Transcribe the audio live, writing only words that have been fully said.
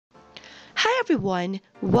Hi everyone,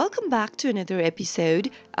 welcome back to another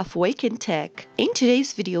episode of Wake&Tech. In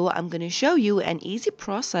today's video, I'm going to show you an easy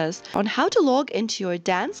process on how to log into your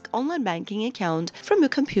Danske online banking account from your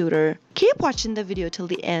computer. Keep watching the video till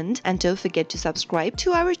the end and don't forget to subscribe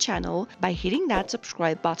to our channel by hitting that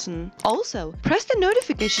subscribe button. Also, press the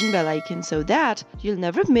notification bell icon so that you'll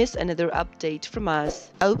never miss another update from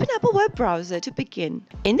us. Open up a web browser to begin.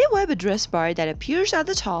 In the web address bar that appears at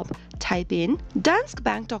the top, type in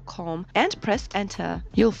danskebank.com and press enter.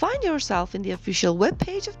 You'll find yourself in the official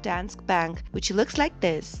webpage of Danske Bank, which looks like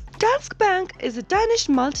this. Danske Bank is a Danish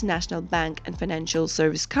multinational bank and financial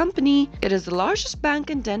service company. It is the largest bank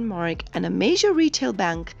in Denmark and a major retail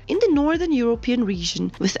bank in the Northern European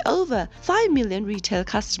region with over 5 million retail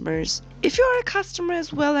customers. If you are a customer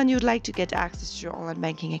as well and you'd like to get access to your online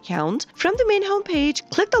banking account, from the main homepage,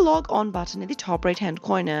 click the log on button in the top right hand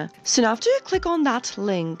corner. Soon after you click on that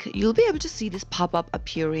link, you'll be able to see this pop-up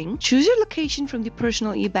appearing. Choose your location from the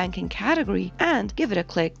personal e-banking category and give it a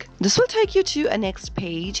click. This will take you to a next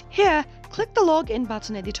page. Here, click the login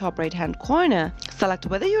button at the top right hand corner. Select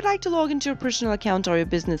whether you'd like to log into your personal account or your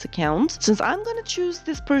business account. Since I'm going to choose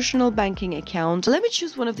this personal banking account, let me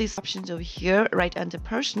choose one of these options over here right under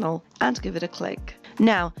personal and give it a click.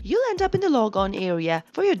 Now, you'll end up in the logon area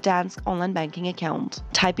for your Danske online banking account.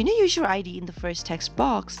 Type in your user ID in the first text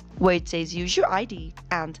box where it says use your ID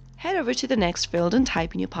and head over to the next field and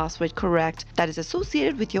type in your password correct that is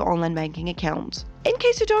associated with your online banking account. In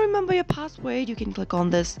case you don't remember your password, you can click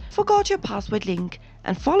on this forgot your password link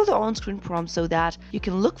and follow the on-screen prompt so that you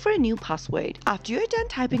can look for a new password. After you're done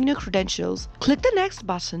typing in your credentials, click the next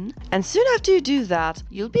button, and soon after you do that,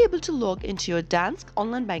 you'll be able to log into your Danske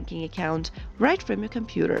online banking account right from your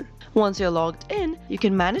computer. Once you're logged in, you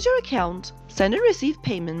can manage your account, send and receive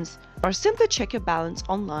payments, or simply check your balance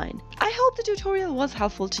online. I hope the tutorial was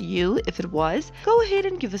helpful to you. If it was, go ahead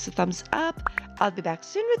and give us a thumbs up. I'll be back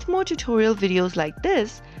soon with more tutorial videos like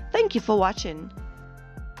this. Thank you for watching.